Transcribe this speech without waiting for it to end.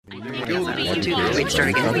One, two, three. Wait, start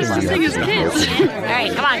again. All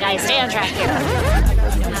right, come on, guys. Stay on track here.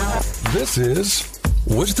 This is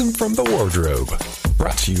Wisdom from the Wardrobe,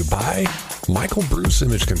 brought to you by Michael Bruce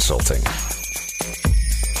Image Consulting.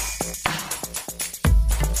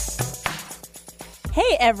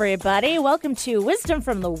 Hey everybody, welcome to Wisdom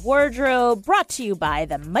from the Wardrobe, brought to you by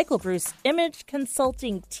the Michael Bruce Image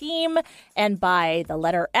Consulting team and by the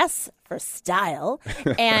letter S for style.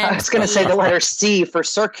 And I was going to say the letter C for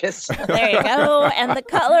circus. There you go. And the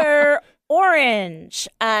color orange.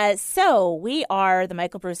 So we are the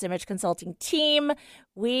Michael Bruce Image Consulting team.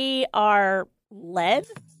 We are led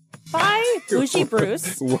by Bougie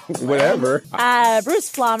Bruce. Whatever. Bruce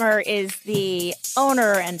Flommer is the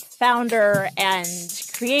owner and founder and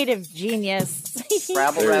creative genius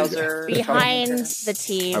Rabble-rouser behind the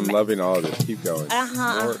team. I'm loving all of this. Keep going.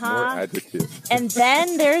 More adjectives. And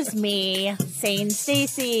then there's me, Sane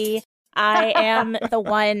Stacy. I am the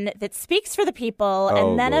one that speaks for the people.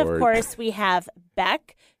 And then, Lord. of course, we have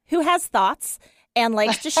Beck, who has thoughts and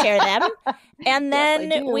likes to share them. And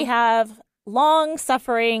then we have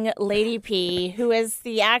long-suffering Lady P, who is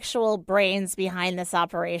the actual brains behind this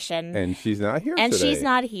operation. And she's not here And today. she's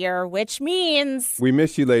not here, which means... We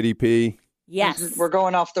miss you, Lady P. Yes. We're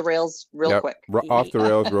going off the rails real quick. Off the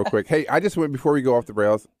rails real quick. Hey, I just went, before we go off the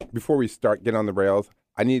rails, before we get on the rails,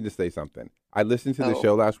 I need to say something. I listened to the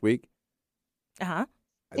show last week. Uh-huh.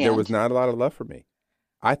 There was not a lot of love for me.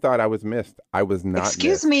 I thought I was missed. I was not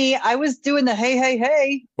Excuse missed. me. I was doing the hey, hey,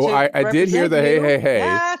 hey. Well, I did hear the hey, hey, hey.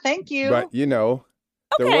 Yeah, thank you. But,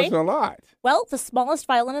 there wasn't a lot. Well, the smallest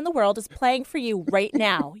violin in the world is playing for you right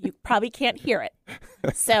now. You probably can't hear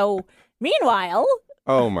it. So, meanwhile...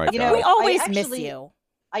 Oh, my God. We always miss you.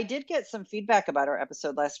 I did get some feedback about our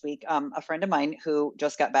episode last week. A friend of mine who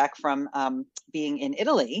just got back from being in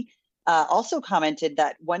Italy also commented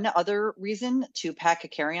that one other reason to pack a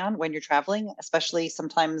carry-on when you're traveling, especially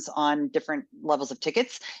sometimes on different levels of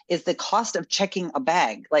tickets, is the cost of checking a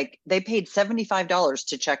bag. Like, they paid $75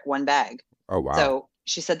 to check one bag. Oh, wow. So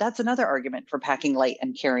she said that's another argument for packing light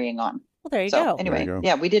and carrying on. Well, there you So go. anyway, There you go.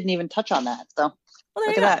 yeah, we didn't even touch on that. So Well, there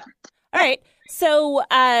look you at go. that. All right. So,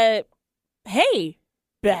 hey,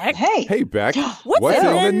 Beck. Hey, Beck, What's in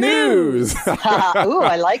in the the news? Ooh,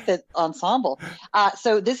 I like the ensemble.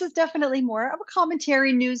 So this is definitely more of a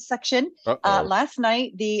commentary news section. Last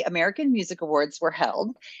night, the American Music Awards were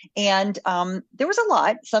held, and there was a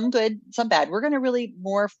lot, some good, some bad. We're going to really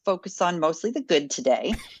more focus on mostly the good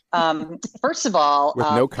today. First of all, With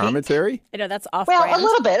no commentary? I know that's off. Well, brand. a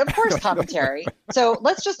little bit, of course, commentary. So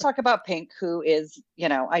let's just talk about Pink, who is,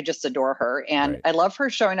 I just adore her. And Right. I love her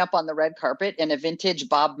showing up on the red carpet in a vintage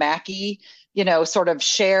Bob Mackie, sort of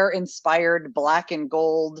Cher-inspired black and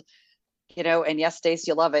gold, and yes, Stace,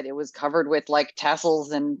 you love it. It was covered with like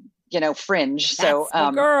tassels and, fringe. That's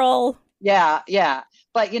the girl. Yeah.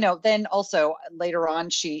 But, then also later on,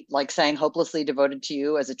 she sang Hopelessly Devoted to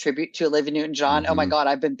You as a tribute to Olivia Newton-John. Mm-hmm. Oh my God,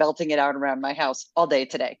 I've been belting it out around my house all day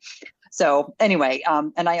today. So anyway,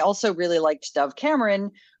 and I also really liked Dove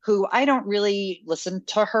Cameron, who I don't really listen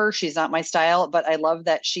to her. She's not my style, but I love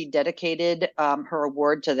that she dedicated her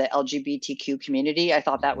award to the LGBTQ community. I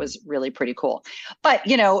thought that was really pretty cool. But,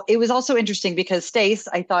 it was also interesting because Stace,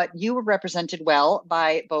 I thought you were represented well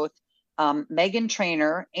by both Meghan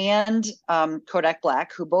Trainor and Kodak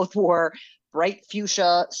Black, who both wore bright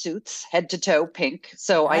fuchsia suits, head to toe pink.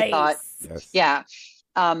 So Nice. I thought, Yes. yeah.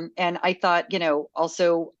 And I thought,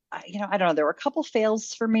 also, I don't know, there were a couple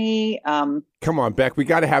fails for me. Come on, Beck. We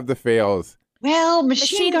got to have the fails. Well,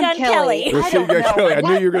 Machine Gun Kelly. I Machine don't Gun know. Kelly. I knew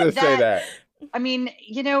What you were going was to say that. I mean,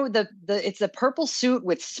 the it's a purple suit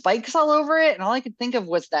with spikes all over it, and all I could think of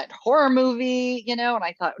was that horror movie, and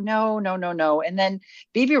I thought, no. And then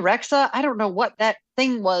Bibi Rexha, I don't know what that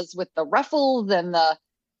thing was with the ruffles and the,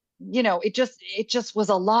 it just was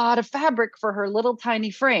a lot of fabric for her little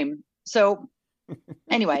tiny frame. So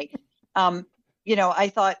anyway,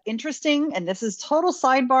 I thought interesting, and this is total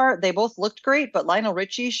sidebar. They both looked great, but Lionel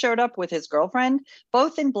Richie showed up with his girlfriend,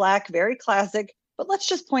 both in black, very classic. But let's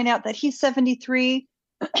just point out that he's 73.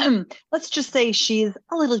 Let's just say she's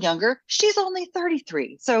a little younger. She's only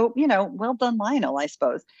 33. So, well done, Lionel, I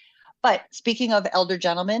suppose. But speaking of elder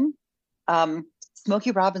gentlemen,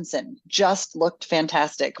 Smokey Robinson just looked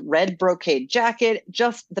fantastic. Red brocade jacket.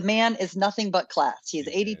 The man is nothing but class. He's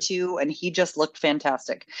 82 and he just looked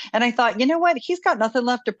fantastic. And I thought, you know what? He's got nothing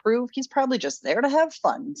left to prove. He's probably just there to have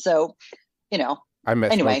fun. So, I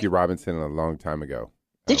met anyway. Smokey Robinson a long time ago.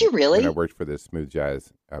 Did you really? When I worked for the Smooth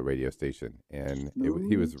Jazz radio station, and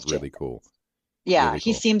he was really cool. Yeah, Really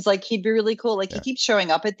he cool. seems like he'd be really cool. Like he keeps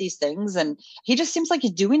showing up at these things, and he just seems like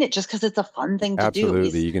he's doing it just because it's a fun thing to do.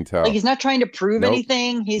 Absolutely, you can tell. Like he's not trying to prove Nope.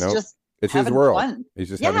 anything. He's Nope. just It's having his world. fun. He's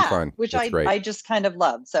just having fun. Which That's great. I just kind of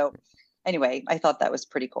love. So anyway, I thought that was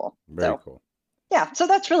pretty cool. Very cool. Yeah, so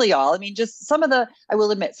that's really all. I mean, just I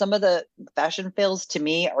will admit, some of the fashion fails to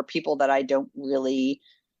me are people that I don't really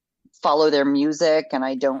follow their music, and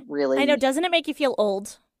I don't really. I know, doesn't it make you feel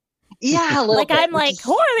old? Yeah, a little like bit, I'm like,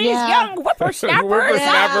 who are these young whippersnappers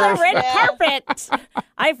on the red carpet?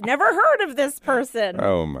 I've never heard of this person.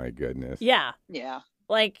 Oh my goodness. Yeah.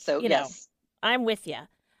 Like, so, you know, I'm with you.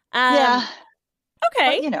 Yeah.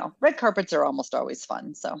 Okay. But, you know, red carpets are almost always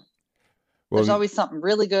fun. So there's always something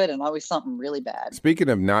really good and always something really bad. Speaking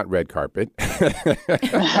of not red carpet,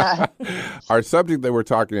 our subject that we're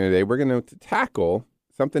talking today, we're going to tackle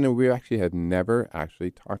something that we actually have never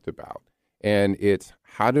actually talked about. And it's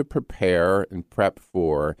how to prepare and prep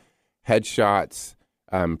for headshots,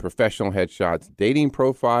 professional headshots, dating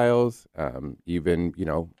profiles, even, you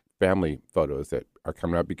know, family photos that are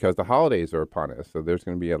coming up because the holidays are upon us. So there's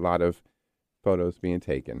going to be a lot of photos being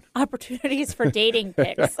taken. Opportunities for dating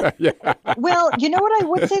pics. Yeah. Well, you know what I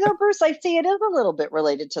would say though, Bruce? I say it is a little bit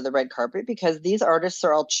related to the red carpet because these artists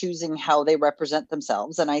are all choosing how they represent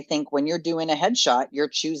themselves. And I think when you're doing a headshot, you're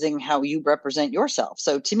choosing how you represent yourself.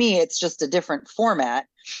 So to me, it's just a different format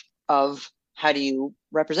of how do you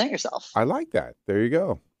represent yourself. I like that. There you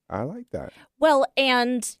go. I like that. Well,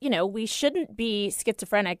 and, you know, we shouldn't be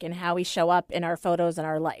schizophrenic in how we show up in our photos in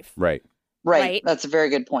our life. Right. Right. That's a very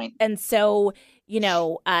good point. And so, you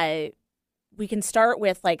know, we can start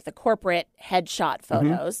with like the corporate headshot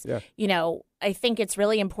photos. Mm-hmm. Yeah. You know, I think it's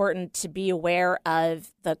really important to be aware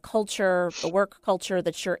of the culture, the work culture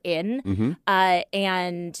that you're in. Mm-hmm.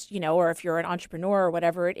 And, you know, or if you're an entrepreneur or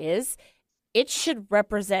whatever it is, it should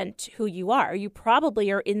represent who you are. You probably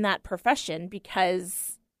are in that profession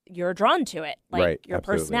because you're drawn to it. Like your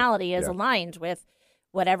personality is aligned with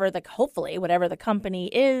hopefully whatever the company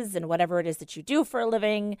is and whatever it is that you do for a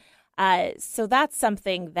living. So that's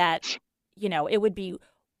something that, you know, it would be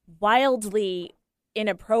wildly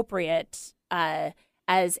inappropriate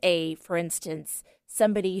as for instance,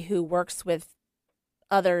 somebody who works with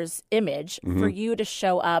others' image for you to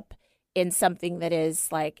show up in something that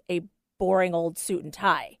is like a boring old suit and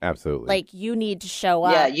tie. Absolutely. Like you need to show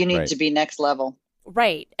up. Yeah, you need to be next level.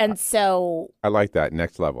 Right. And so I like that.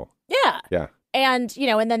 Next level. Yeah. Yeah. And, you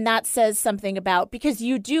know, and then that says something about because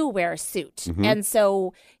you do wear a suit. Mm-hmm. And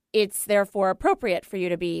so it's therefore appropriate for you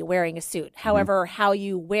to be wearing a suit. However, how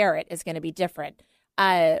you wear it is going to be different.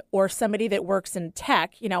 Or somebody that works in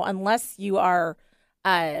tech, you know, unless you are,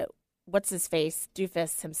 what's his face?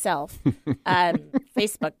 Doofus himself,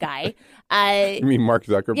 Facebook guy. You mean Mark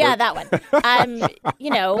Zuckerberg? Yeah, that one. You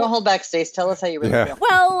know. Don't hold back, Stace. Tell us how you really feel.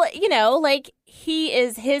 Well, you know, like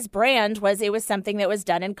his brand was something that was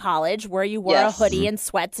done in college where you wore a hoodie and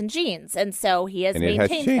sweats and jeans. And so he has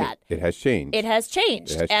maintained that. It has changed. It has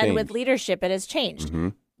changed. With leadership, it has changed. Mm-hmm.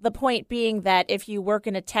 The point being that if you work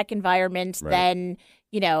in a tech environment, then,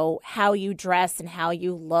 you know, how you dress and how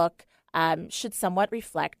you look should somewhat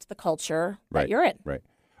reflect the culture that you're in. Right.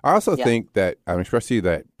 I also think that, especially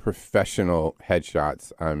that professional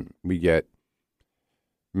headshots, we get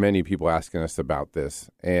many people asking us about this,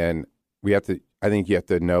 and I think you have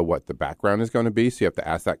to know what the background is going to be. So you have to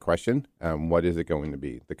ask that question. What is it going to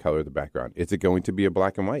be? The color of the background. Is it going to be a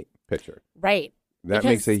black and white picture? Right. That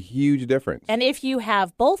makes a huge difference. And if you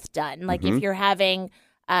have both done, like if you're having,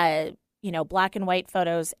 you know, black and white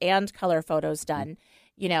photos and color photos done,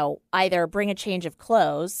 you know, either bring a change of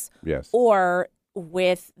clothes or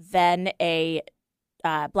with then a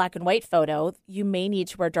black and white photo, you may need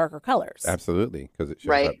to wear darker colors. Absolutely, because it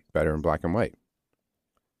shows up better in black and white.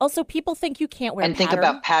 Also, people think you can't wear think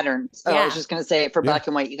about patterns. Oh, I was just going to say for black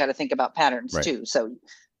and white, you got to think about patterns too. So,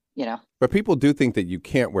 you know. But people do think that you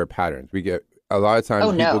can't wear patterns. We get a lot of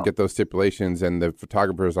times people get those stipulations, and the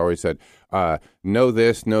photographers always said, no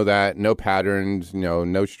this, no that, no patterns,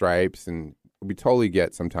 no stripes. And we totally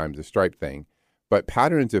get sometimes the stripe thing. But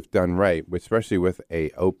patterns, if done right, especially with a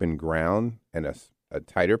open ground and a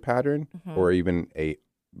tighter pattern, or even a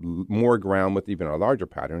more ground with even a larger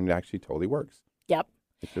pattern, it actually totally works. Yep.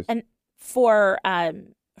 And for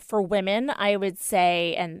women, I would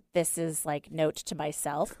say, and this is like note to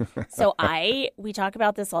myself. So we talk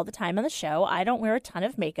about this all the time on the show. I don't wear a ton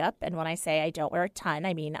of makeup. And when I say I don't wear a ton,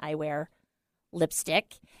 I mean, I wear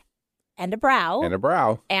lipstick and a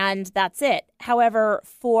brow. And that's it. However,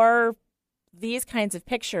 for these kinds of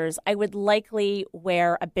pictures, I would likely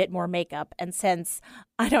wear a bit more makeup. And since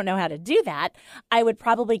I don't know how to do that, I would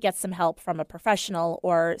probably get some help from a professional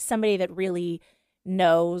or somebody that really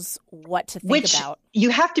knows what to think about.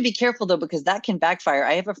 You have to be careful though, because that can backfire.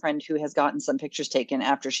 I have a friend who has gotten some pictures taken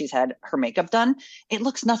after she's had her makeup done. It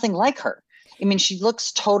looks nothing like her. I mean, she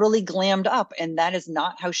looks totally glammed up, and that is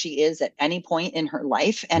not how she is at any point in her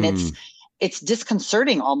life. And it's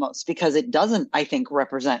disconcerting almost, because it doesn't, I think,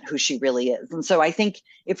 represent who she really is. And so I think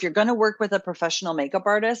if you're going to work with a professional makeup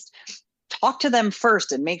artist, talk to them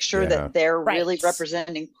first and make sure that they're really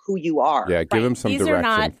representing who you are. Yeah, give them some These direction are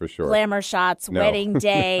not for sure. Glamour shots, wedding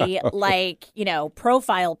day, like,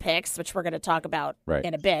 profile pics, which we're going to talk about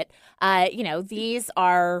in a bit. These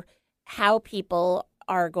are how people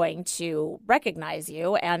are going to recognize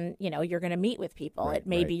you, and you're going to meet with people. It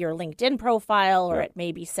may be your LinkedIn profile, or it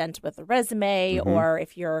may be sent with a resume, or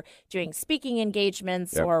if you're doing speaking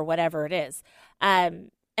engagements or whatever it is.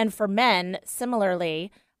 And for men,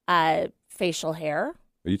 similarly, facial hair.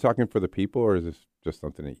 Are you talking for the people, or is this just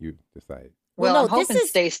something that you decide? Well, no, I'm hoping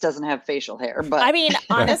Stace doesn't have facial hair, but I mean,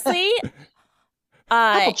 honestly,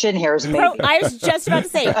 couple chin hairs, maybe. I was just about to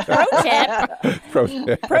say, pro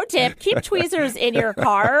tip, keep tweezers in your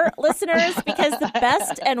car, listeners, because the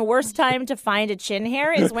best and worst time to find a chin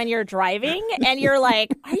hair is when you're driving and you're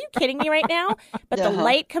like, are you kidding me right now? But the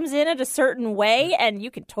light comes in at a certain way and you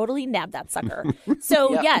can totally nab that sucker.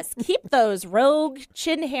 So yes, keep those rogue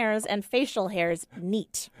chin hairs and facial hairs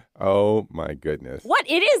neat. Oh my goodness. What?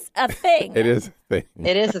 It is a thing. It is a thing.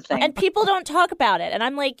 It is a thing. And people don't talk about it. And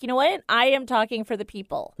I'm like, you know what? I am talking for the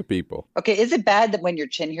people. The people. Okay, is it bad that when your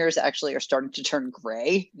chin hairs actually are starting to turn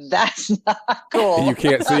gray? That's not cool. You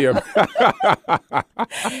can't see them.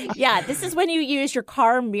 Yeah, this is when you use your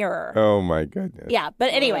car mirror. Oh my goodness. Yeah,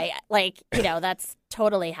 but anyway, that's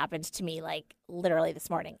totally happened to me, literally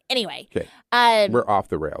this morning. Anyway. Okay. We're off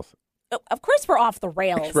the rails. Of course we're off the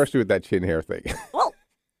rails. Especially with that chin hair thing. Well,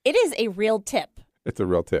 it is a real tip. It's a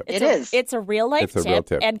real tip. It's a real life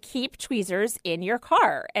tip. And keep tweezers in your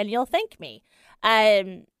car, and you'll thank me.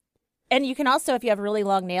 And you can also, if you have really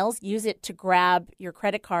long nails, use it to grab your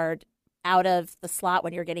credit card out of the slot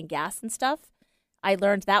when you're getting gas and stuff. I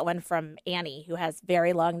learned that one from Annie, who has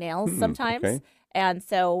very long nails sometimes. Okay. And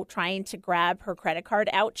so trying to grab her credit card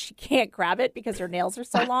out, she can't grab it because her nails are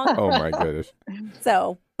so long. Oh, my goodness.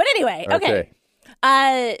 But anyway, okay.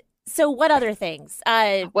 So what other things?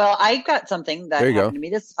 Well, I got something that happened to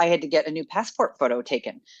me. I had to get a new passport photo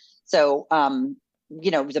taken. So,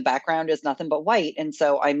 the background is nothing but white. And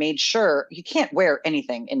so I made sure you can't wear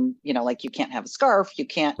anything. And, you can't have a scarf. You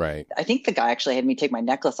can't. Right. I think the guy actually had me take my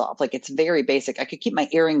necklace off. It's very basic. I could keep my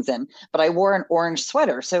earrings in, but I wore an orange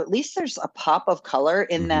sweater. So at least there's a pop of color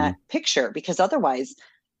in that picture, because otherwise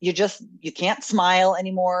you can't smile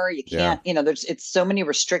anymore. You can't, it's so many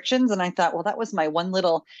restrictions. And I thought, well, that was my one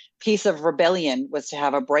little piece of rebellion, was to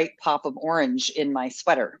have a bright pop of orange in my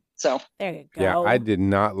sweater. So there you go. Yeah, I did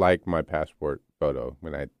not like my passport photo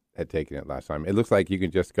when I had taken it last time. It looks like you can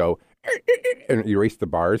just go and erase the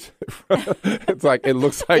bars. It's like, it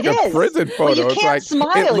looks like a prison photo. Well, you can't smile.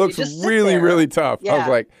 It looks really, really tough. Yeah. I was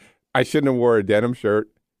like, I shouldn't have wore a denim shirt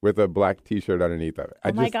with a black T-shirt underneath of it.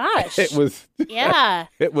 Oh my gosh. It was. Yeah.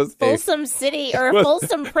 It was Folsom City or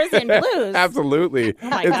Folsom Prison Blues. Absolutely. Oh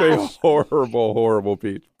my it's gosh. a horrible, horrible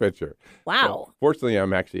picture. Wow. So, fortunately,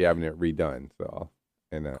 I'm actually having it redone. So,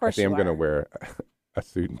 and I think I'm going to wear a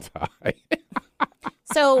suit and tie.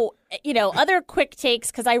 So, other quick takes,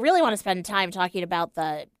 because I really want to spend time talking about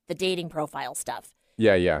the dating profile stuff.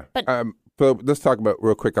 Yeah. But so let's talk about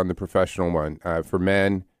real quick on the professional one. For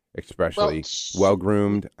men, especially,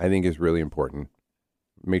 well-groomed, I think is really important.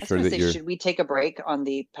 Make sure that you're... Should we take a break on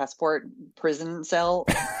the passport prison cell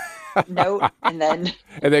note and then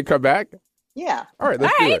come back? Yeah. All right,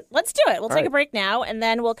 let's do it. Let's do it. We'll take a break now, and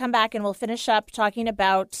then we'll come back and we'll finish up talking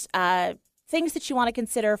about things that you want to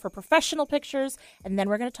consider for professional pictures, and then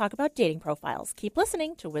we're going to talk about dating profiles. Keep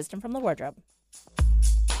listening to Wisdom from the Wardrobe.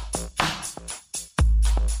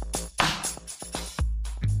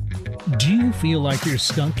 Do you feel like you're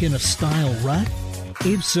stuck in a style rut?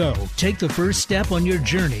 If so, take the first step on your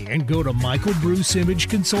journey and go to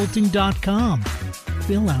michaelbruceimageconsulting.com.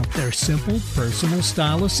 Fill out their simple personal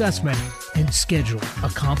style assessment and schedule a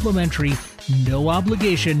complimentary, no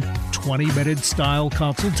obligation, 20-minute style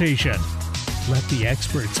consultation. Let the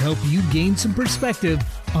experts help you gain some perspective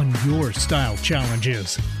on your style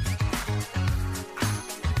challenges.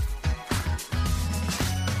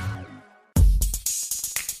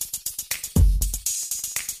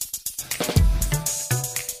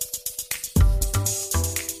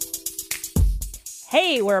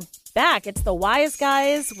 Hey, we're back. It's the Wise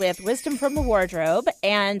Guys with Wisdom from the Wardrobe,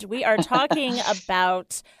 and we are talking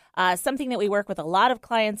about something that we work with a lot of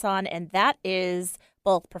clients on, and that is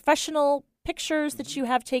both professional pictures that you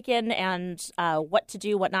have taken and what to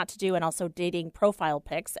do, what not to do, and also dating profile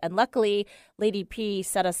pics. And luckily, Lady P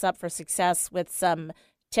set us up for success with some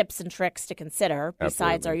tips and tricks to consider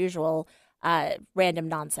besides our usual random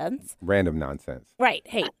nonsense. Random nonsense. Right.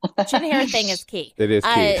 Hey, chin hair thing is key. It is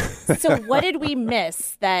key. So what did we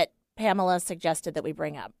miss that Pamela suggested that we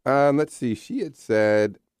bring up? Let's see. She had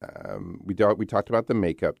said we talked about the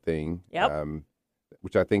makeup thing,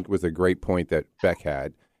 which I think was a great point that Beck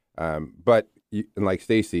had. But and like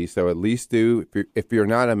Stacy, so at least if you're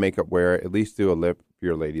not a makeup wearer, at least do a lip. If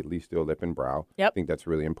you're a lady, at least do a lip and brow. Yep. I think that's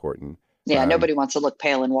really important. Yeah, nobody wants to look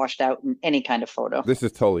pale and washed out in any kind of photo. This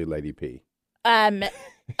is totally Lady P.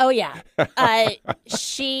 Oh yeah.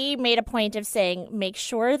 She made a point of saying, make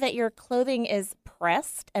sure that your clothing is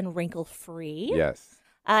pressed and wrinkle free. Yes.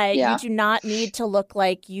 You do not need to look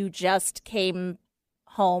like you just came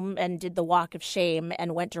home and did the walk of shame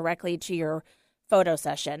and went directly to your photo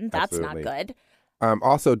session. That's Absolutely. not good.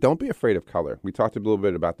 Also, don't be afraid of color. We talked a little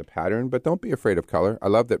bit about the pattern, but don't be afraid of color. I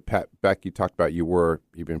love that, Beck, you talked about you wore,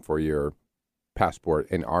 even for your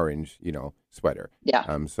passport, an orange, sweater. Yeah.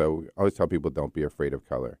 So I always tell people, don't be afraid of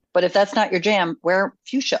color. But if that's not your jam, wear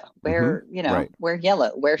fuchsia, wear, Right. wear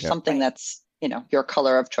yellow, wear something that's, your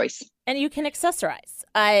color of choice. And you can accessorize.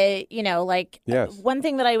 Yes. One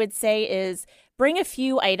thing that I would say is bring a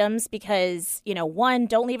few items because, one,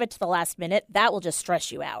 don't leave it to the last minute. That will just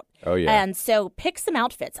stress you out. Oh, yeah. And so pick some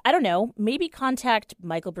outfits. I don't know, maybe contact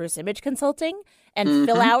Michael Bruce Image Consulting and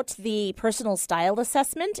fill out the personal style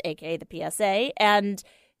assessment, aka the PSA, and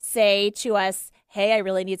say to us, hey, I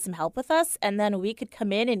really need some help with us. And then we could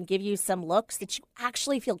come in and give you some looks that you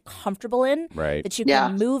actually feel comfortable in, right? That you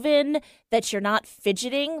can move in, that you're not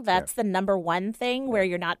fidgeting. That's the number one thing, where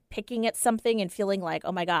you're not picking at something and feeling like,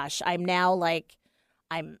 oh my gosh, I'm now like,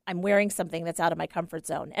 I'm wearing something that's out of my comfort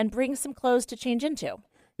zone, and bring some clothes to change into.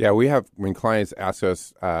 Yeah, we have, when clients ask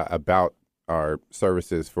us about our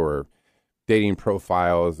services for dating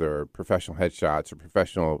profiles or professional headshots or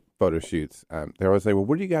professional photo shoots, they always say, well,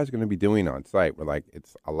 what are you guys going to be doing on site? We're like,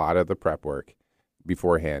 it's a lot of the prep work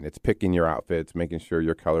beforehand. It's picking your outfits, making sure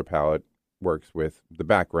your color palette works with the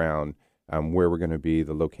background, where we're going to be,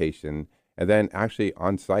 the location, and then actually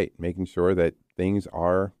on site, making sure that things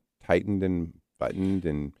are tightened and buttoned.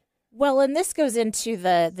 And well, and this goes into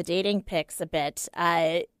the dating pics a bit.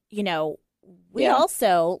 We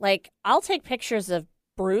also, I'll take pictures of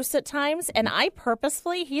Bruce at times, and I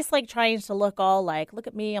purposefully, he's like trying to look all like, look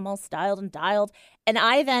at me, I'm all styled and dialed, and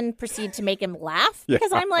I then proceed to make him laugh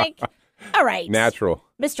because I'm like, all right, natural,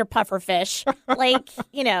 Mr. Pufferfish,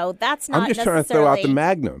 that's not. I'm just trying to throw out the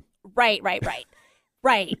Magnum. Right.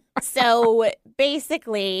 So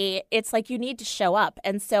basically, it's like you need to show up,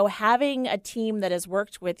 and so having a team that has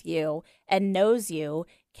worked with you and knows you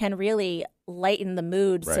can really lighten the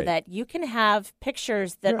mood so that you can have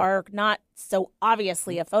pictures that are not so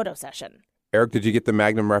obviously a photo session. Eric, did you get the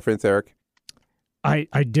Magnum reference, Eric? I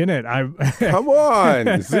didn't. Come on,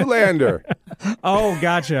 Zoolander. Oh,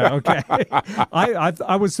 gotcha. Okay.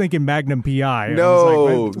 I was thinking Magnum PI.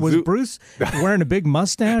 No. Was Bruce wearing a big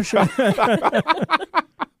mustache? Back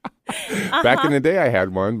in the day, I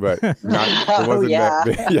had one, but it wasn't that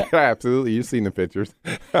big. Yeah, absolutely. You've seen the pictures.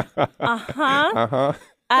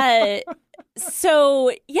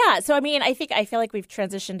 So I mean, I feel like we've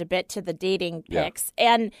transitioned a bit to the dating pics,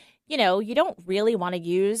 and you don't really want to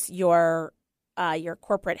use your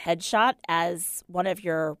corporate headshot as one of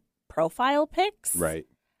your profile pics, right?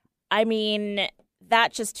 I mean,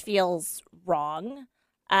 that just feels wrong,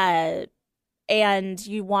 and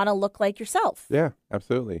you want to look like yourself. Yeah,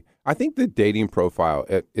 absolutely. I think the dating profile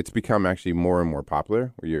it's become actually more and more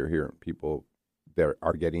popular. Where you're hearing people that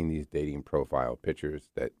are getting these dating profile pictures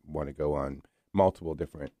that want to go on multiple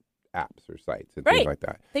different apps or sites and things like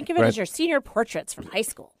that. Think of it as your senior portraits from high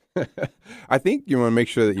school. I think you want to make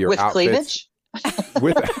sure that your with outfits cleavage.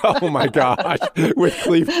 oh my gosh, with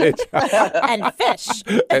cleavage and fish.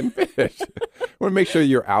 and fish. Want to make sure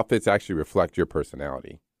your outfits actually reflect your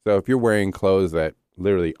personality. So if you're wearing clothes that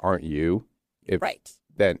literally aren't you,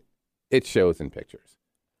 then it shows in pictures.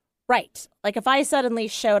 Right. Like if I suddenly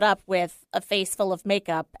showed up with a face full of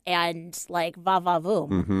makeup and like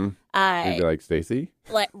va-va-voom. You'd be like, Stacy?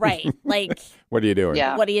 Right. Like, what are you doing?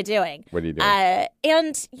 Yeah. What are you doing?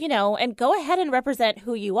 And go ahead and represent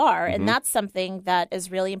who you are. And that's something that is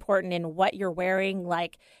really important in what you're wearing,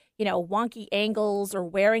 like, wonky angles or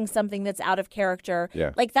wearing something that's out of character.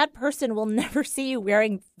 Yeah. Like that person will never see you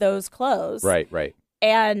wearing those clothes. Right.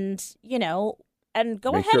 And, and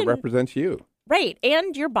go Make ahead sure and it represents you. Right.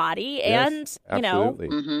 And your body and,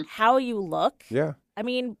 how you look. Yeah. I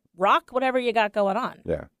mean, rock whatever you got going on.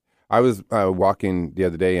 Yeah. I was walking the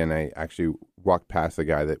other day and I actually walked past a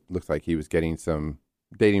guy that looks like he was getting some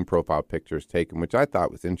dating profile pictures taken, which I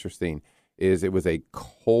thought was interesting. It was a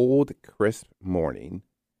cold, crisp morning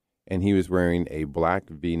and he was wearing a black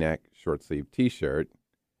V-neck short sleeve T-shirt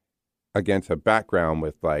against a background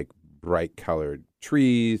with like bright colored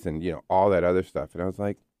trees and all that other stuff. And I was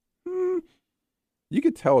like, you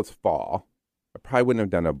could tell it's fall. I probably wouldn't have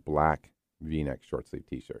done a black V-neck short sleeve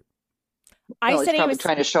T-shirt. I said he was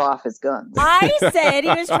trying to show off his guns. I said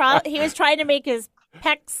he was trying to make his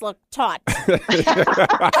pecs look taut.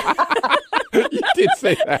 You did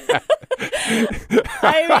say that.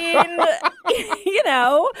 I mean,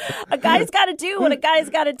 a guy's got to do what a guy's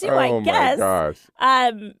got to do. I guess. Oh my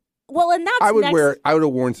gosh. Well, and that's I would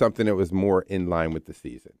have worn something that was more in line with the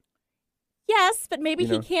season. Yes, but maybe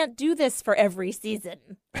he can't do this for every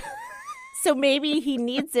season. So maybe he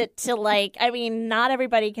needs it to not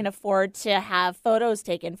everybody can afford to have photos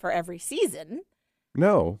taken for every season.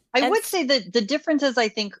 No. I would say that the difference is, I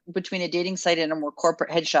think, between a dating site and a more corporate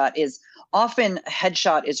headshot is often a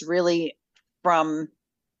headshot is really from,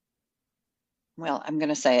 well, I'm going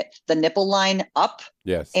to say it, the nipple line up.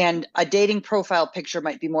 Yes. And a dating profile picture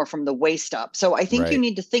might be more from the waist up. So I think you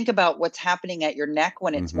need to think about what's happening at your neck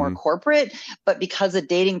when it's more corporate, but because a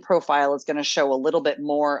dating profile is going to show a little bit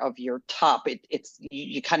more of your top,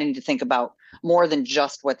 you kind of need to think about more than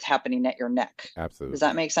just what's happening at your neck. Absolutely. Does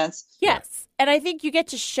that make sense? Yes. And I think you get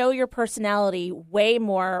to show your personality way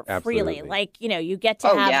more freely. Like, you get to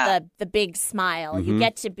have the big smile. You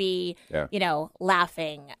get to be,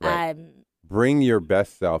 laughing. Right. Bring your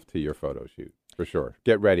best self to your photo shoot, for sure.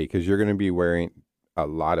 Get ready, because you're going to be wearing a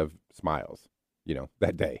lot of smiles,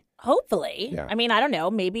 that day. Hopefully. Yeah. I mean, I don't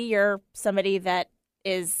know. Maybe you're somebody that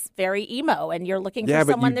is very emo and you're looking for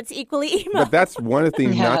someone that's equally emo. But that's one of the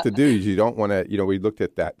things not to do. Is you don't want to, we looked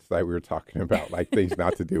at that site we were talking about, like things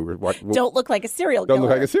not to do. Don't look like a serial killer. Don't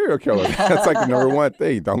look like a serial killer. That's like the number one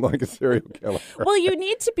thing. Don't look like a serial killer. Well, you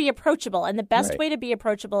need to be approachable. And the best way to be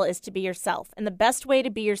approachable is to be yourself. And the best way to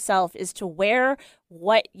be yourself is to wear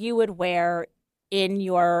what you would wear in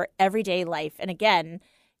your everyday life. And again,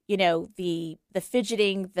 the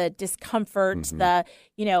fidgeting, the discomfort, the,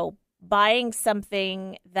 buying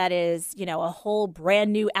something that is, a whole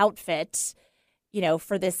brand new outfit,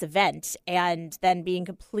 for this event and then being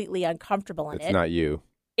completely uncomfortable in it. It's not you.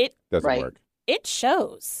 It doesn't work. It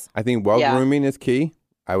shows. I think grooming is key.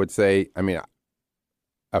 I would say,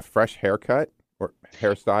 a fresh haircut or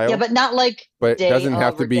hairstyle. Yeah, but not like But it doesn't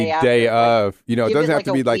have to be day of. It doesn't have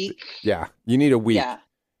to be week. You need a week. Yeah.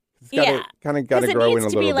 It's kind of got to grow in a little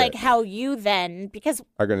bit. It needs to be like how you then, because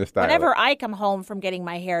are going to style whenever it. I come home from getting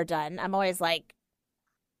my hair done, I'm always like,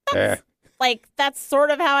 that's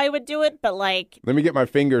sort of how I would do it, but let me get my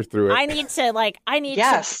fingers through it. I need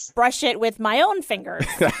to brush it with my own fingers.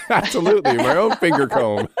 Absolutely, my own finger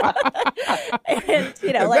comb. And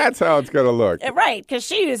that's how it's going to look. Right, because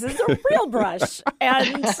she uses a real brush,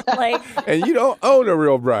 and and you don't own a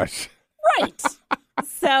real brush. Right.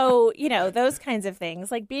 So, those kinds of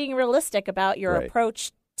things, like being realistic about your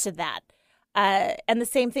approach to that. And the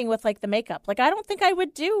same thing with the makeup. I don't think I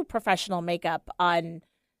would do professional makeup on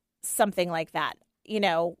something like that.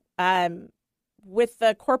 With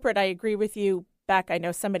the corporate, I agree with you, Beck. I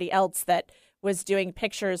know somebody else that was doing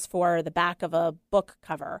pictures for the back of a book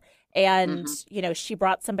cover. And, she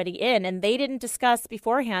brought somebody in and they didn't discuss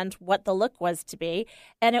beforehand what the look was to be.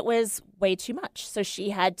 And it was way too much. So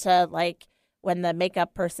she had to when the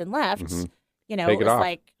makeup person left, it was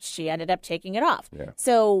like she ended up taking it off. Yeah.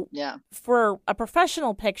 So for a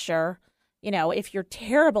professional picture, if you're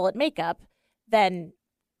terrible at makeup, then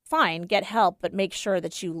fine, get help, but make sure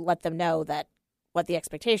that you let them know that what the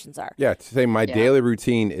expectations are. Yeah, to say my daily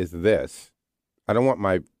routine is this. I don't want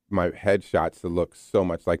my headshots to look so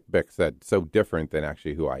much, like Beck said, so different than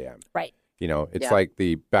actually who I am. Right. It's like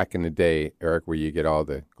the back in the day, Eric, where you get all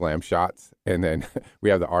the glam shots, and then we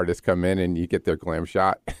have the artists come in and you get their glam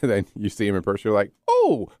shot, and then you see them in person, you're like,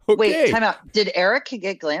 oh, okay. Wait, time out. Did Eric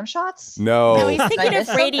get glam shots? No. No, he's thinking of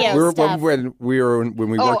radio stuff. When we worked in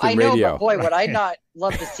radio. I know, but boy, would I not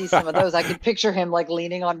love to see some of those. I could picture him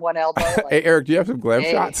leaning on one elbow. Hey, Eric, do you have some glam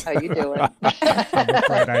shots? How you doing? I'm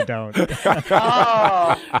afraid I don't.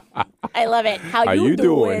 Oh. I love it. How you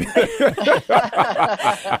doing?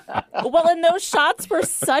 Well, and those shots were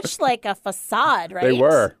such a facade, right? They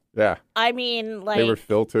were, yeah. I mean, they were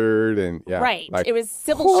filtered and right. It was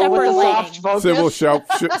Sybil Shepherd lighting.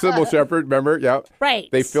 Sybil Shepherd, remember? Yeah, right.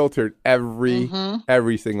 They filtered every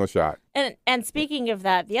single shot. And speaking of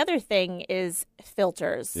that, the other thing is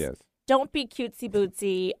filters. Yes. Don't be cutesy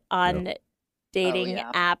bootsy on dating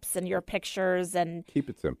apps and your pictures, and keep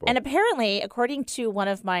it simple. And apparently, according to one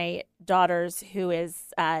of my daughters, who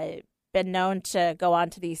is been known to go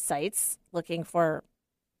onto these sites looking for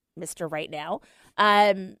Mr. Right Now,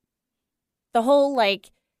 the whole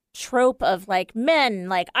trope of like men,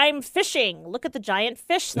 like I'm fishing. Look at the giant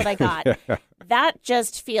fish that I got. That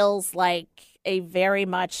just feels like a very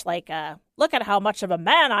much like a look at how much of a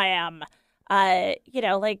man I am.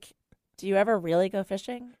 Like, do you ever really go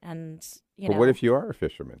fishing? And But what if you are a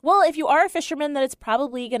fisherman? Well, if you are a fisherman, then it's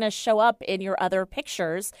probably going to show up in your other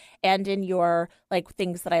pictures and in your like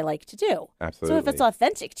things that I like to do. Absolutely. So if it's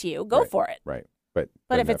authentic to you, go for it. Right.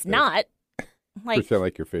 But if it's not, like pretend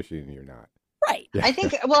like you're fishing and you're not. Right. Yeah. I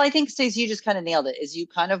think, Stacy, you just kind of nailed it, is you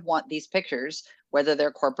kind of want these pictures, whether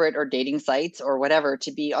they're corporate or dating sites or whatever,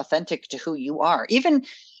 to be authentic to who you are. Even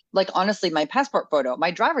like, honestly, my passport photo,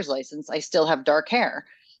 my driver's license, I still have dark hair.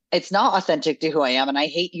 It's not authentic to who I am. And I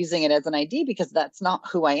hate using it as an ID because that's not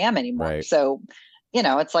who I am anymore. Right. So,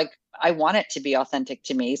 it's like, I want it to be authentic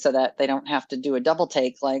to me so that they don't have to do a double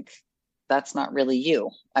take. Like, that's not really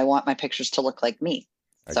you. I want my pictures to look like me.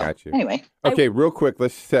 I got you. Anyway. Okay, real quick,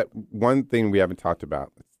 let's set one thing we haven't talked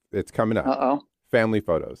about. It's coming up. Uh-oh. Family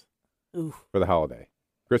photos. Ooh. For the holiday.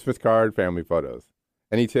 Christmas card, family photos.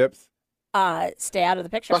 Any tips? Stay out of the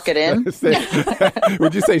picture. Suck it in.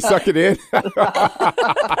 Would you say suck it in?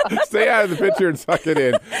 Stay out of the picture and suck it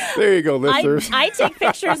in. There you go, listeners. I take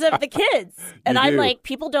pictures of the kids, and I'm like,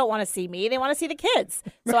 people don't want to see me; they want to see the kids.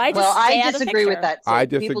 So I just stay out of the disagree with picture. that. Too. I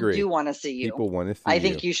disagree. People do want to see you. People want to see I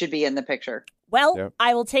think you should be in the picture. Well,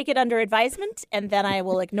 I will take it under advisement, and then I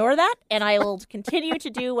will ignore that, and I will continue to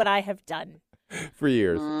do what I have done. For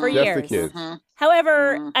years. For just years. the kids. Mm-hmm.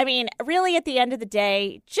 However, I mean, really, at the end of the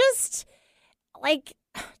day, just like,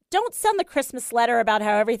 don't send the Christmas letter about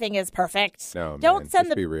how everything is perfect. No, don't send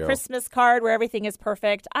the the Christmas card where everything is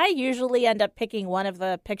perfect. I usually end up picking one of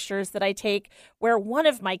the pictures that I take where one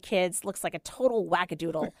of my kids looks like a total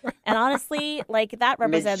wackadoodle. And honestly, like, that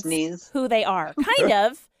represents who they are. Kind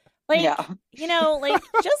of. Like, like,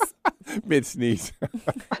 just mid-sneeze.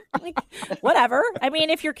 like, whatever. I mean,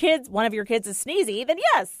 if one of your kids is sneezy, then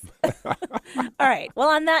yes. All right. Well,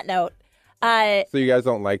 on that note. So you guys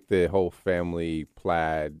don't like the whole family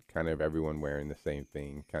plaid, kind of everyone wearing the same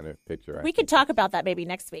thing kind of picture? We could talk about that maybe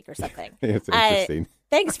next week or something. It's interesting.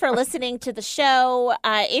 Thanks for listening to the show.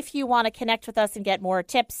 If you want to connect with us and get more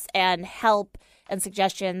tips and help and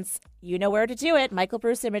suggestions, you know where to do it.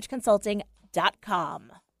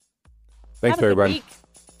 michaelbruceimageconsulting.com. Thanks, everybody.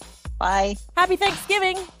 Bye. Happy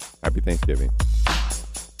Thanksgiving. Happy Thanksgiving.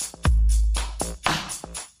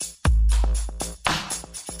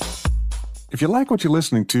 If you like what you're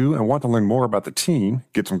listening to and want to learn more about the team,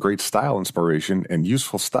 get some great style inspiration and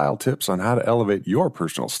useful style tips on how to elevate your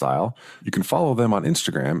personal style, you can follow them on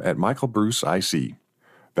Instagram at MichaelBruceIC.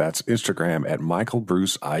 That's Instagram at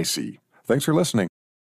MichaelBruceIC. Thanks for listening.